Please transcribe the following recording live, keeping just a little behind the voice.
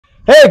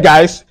Hey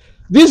guys,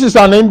 this is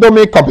an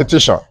Indomie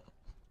competition.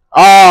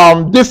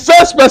 The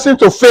first person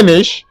to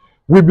finish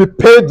will be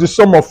paid the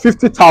sum of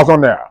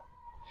 50,000 naira.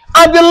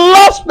 And the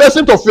last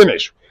person to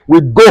finish will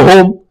go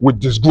home with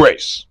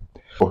disgrace.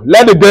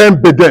 Let the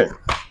game begin.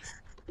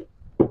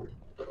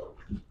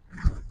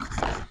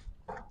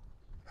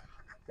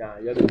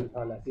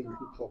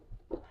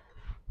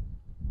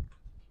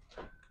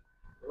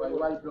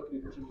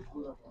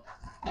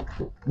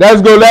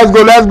 Let's go, let's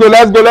go, let's go,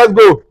 let's go, let's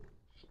go.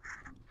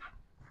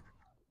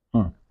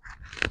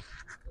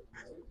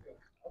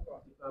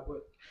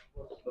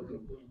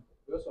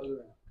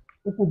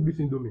 Who cook this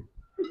Indomie?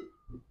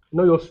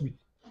 No, you're sweet.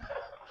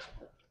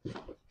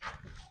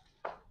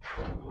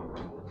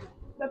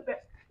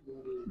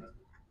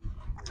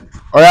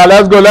 Oh yeah,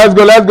 let's go, let's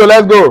go, let's go,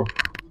 let's go.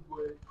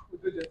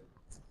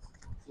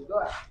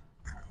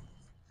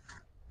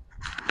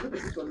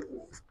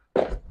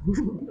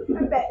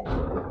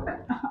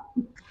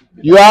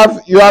 You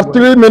have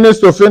 3 minutes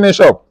to finish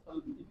up.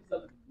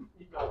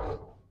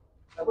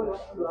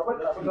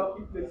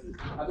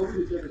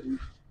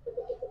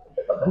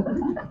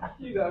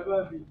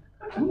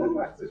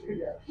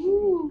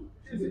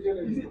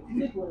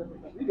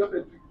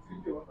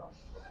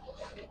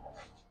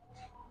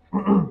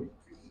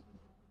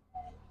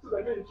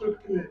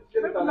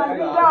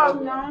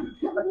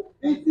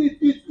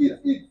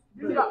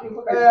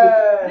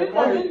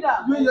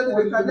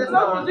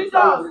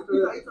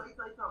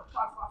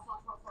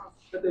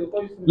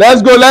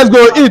 Let's go, let's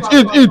go.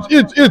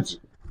 Eat.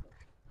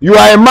 You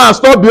are a man,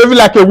 stop behaving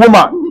like a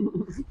woman.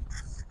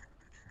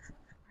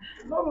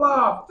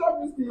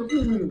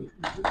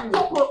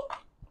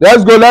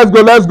 Let's go, let's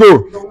go, let's go.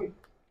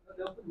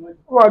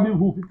 Who are you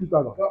who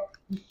 50,000?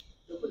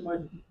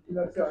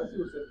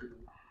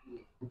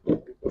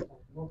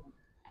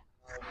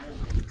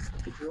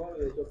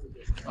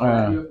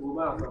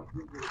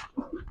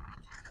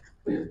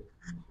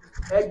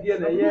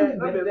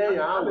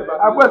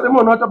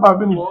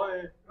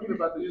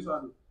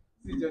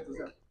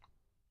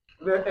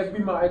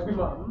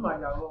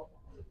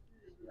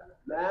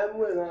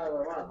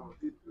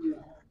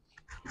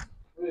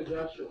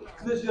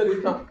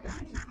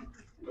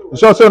 You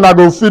sure say una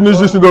go finish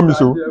this Indomie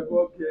so?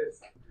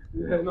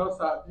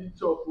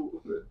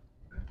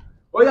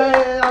 Oh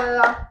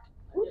yeah.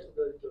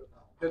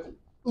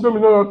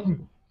 Indomie no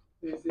sweet.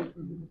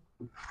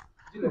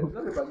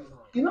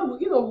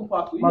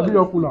 Maybe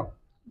your cooler.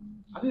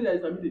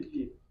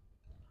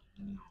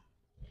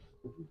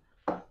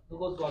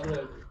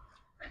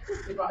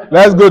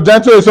 Let's go,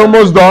 Gentle is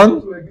almost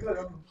done.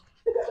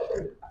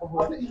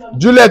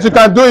 Juliet, you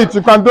can do it,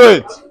 you can do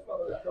it.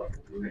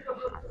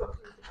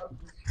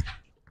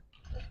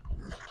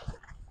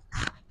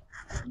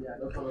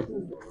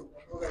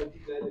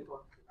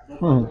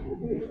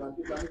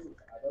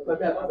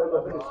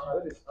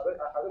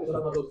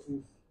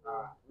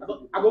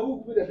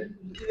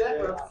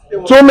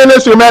 Two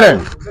minutes remaining.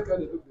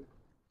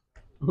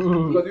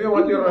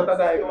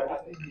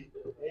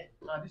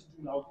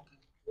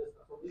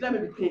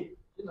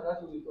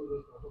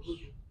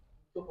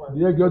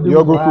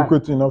 You go cook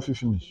it enough to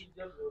finish.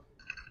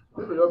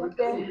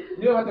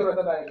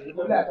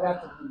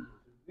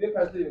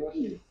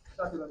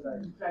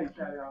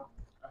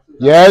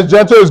 Yes,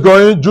 Gentle is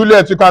going.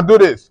 Juliet, you can do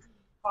this.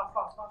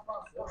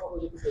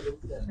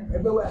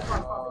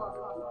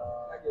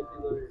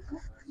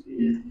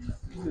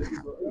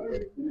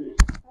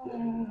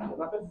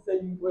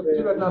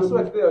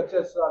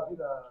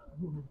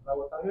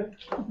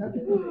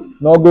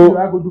 No go.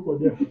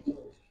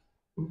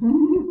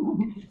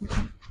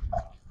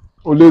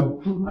 Only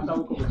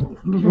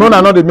no,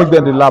 no, they make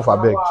them they laugh. I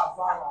beg.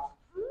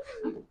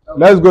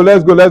 Let's go,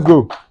 let's go, let's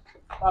go.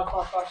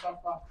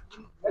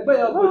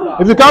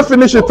 If you can't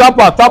finish it, tap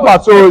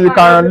out so you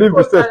can leave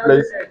the stage,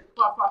 please.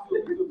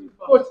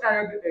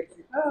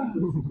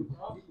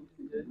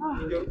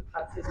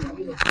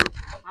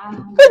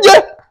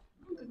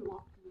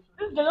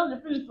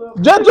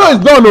 Gentle is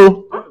done,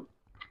 oh.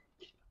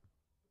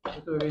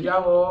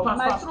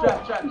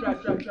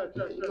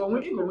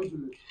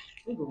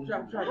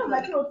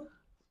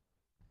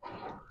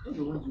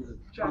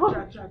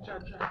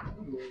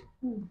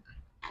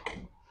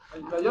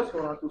 I just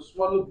want to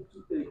swallow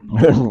the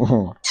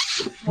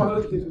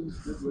swallow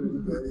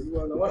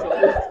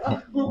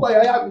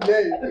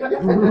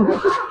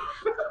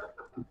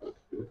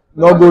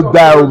No go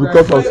die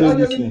because of saying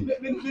this thing.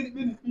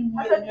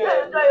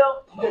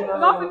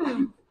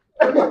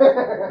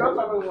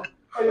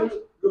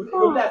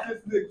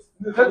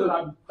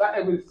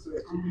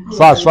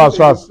 Fast.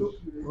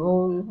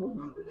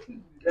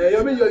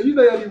 You know you're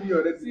leaving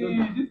already. See,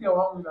 this guy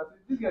won't win.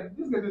 This guy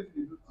do.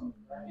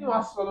 You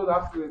must swallow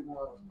that food.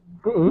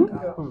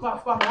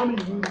 Fast. How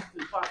many you do?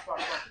 Fast.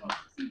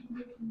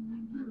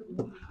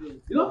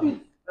 You know,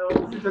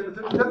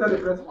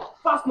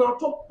 fast now.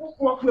 Chop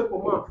one plate for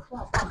man.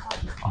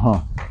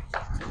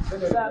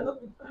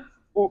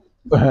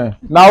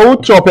 Now who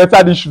chop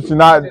better this shooting?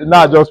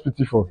 Now just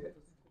pity for.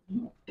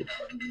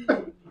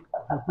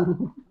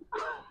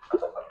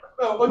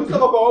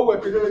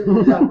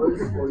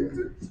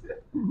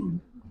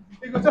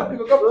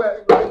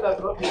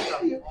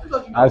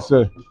 I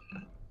say.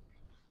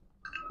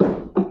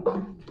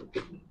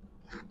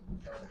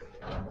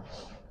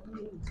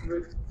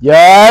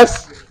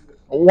 Yes.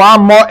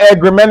 One more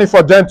egg remaining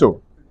for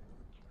Gentle.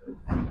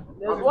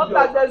 There's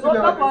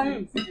water for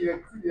him.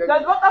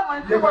 There's water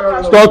for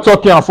him. Stop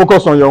talking and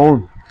focus on your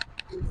own.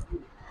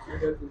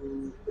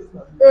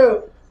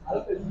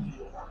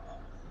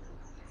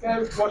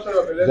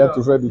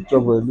 Gentle for the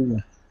trouble we're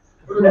living.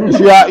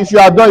 If you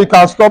are done, you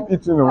can stop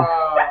eating.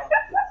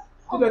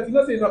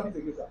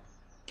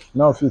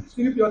 No fit.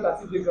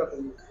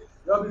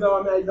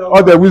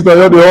 All the wisdom,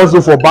 all the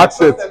hustle for back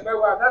set.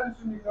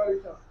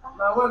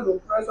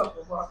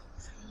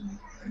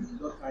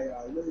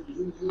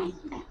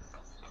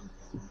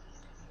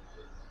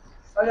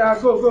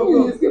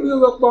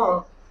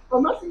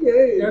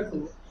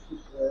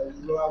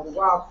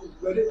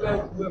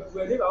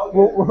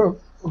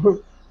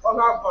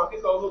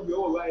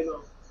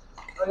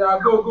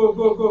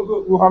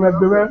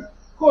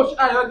 Coach,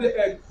 I have the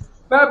egg.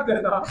 Bab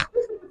there now. Coach,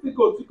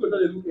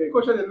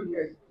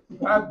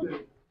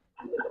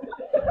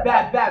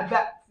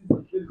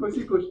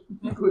 Coach,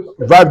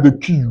 Vibe the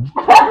queue.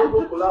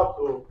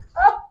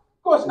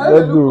 Coach, I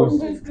Let's have go. the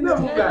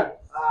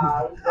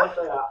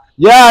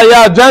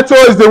Yeah, Gentle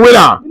is the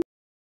winner.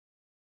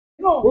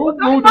 No,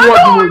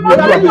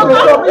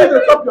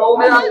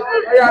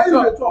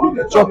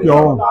 Chop your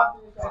own.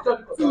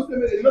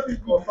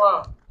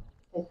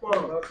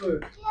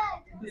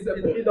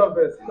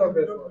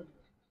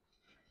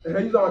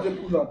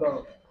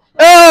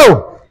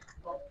 Oh!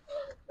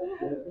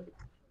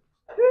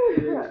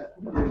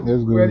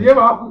 Let's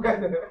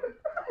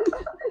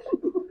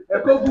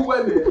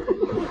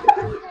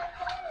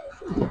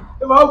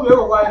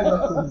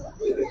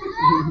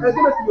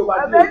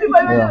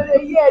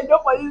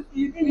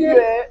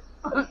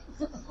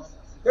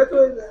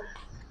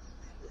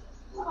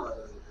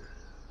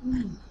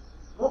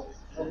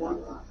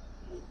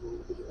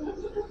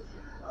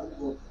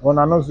When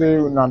I know say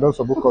now those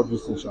suppose cut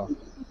this thing.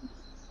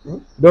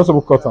 Those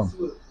suppose cut them.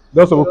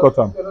 Those suppose cut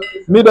them.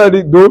 Me that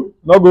do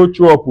not go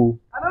chew up. You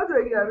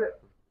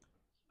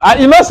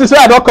know since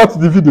I don't cut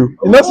the video.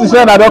 You know since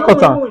I don't cut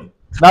them.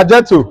 Now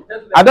Gentle,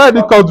 I don't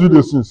already cut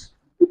video since.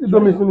 If you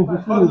don't make finish, you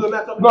finish.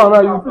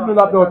 No, you finish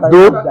that door.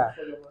 Do?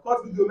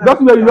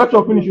 Just when you watch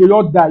your finish, you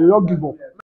all die. You all give up.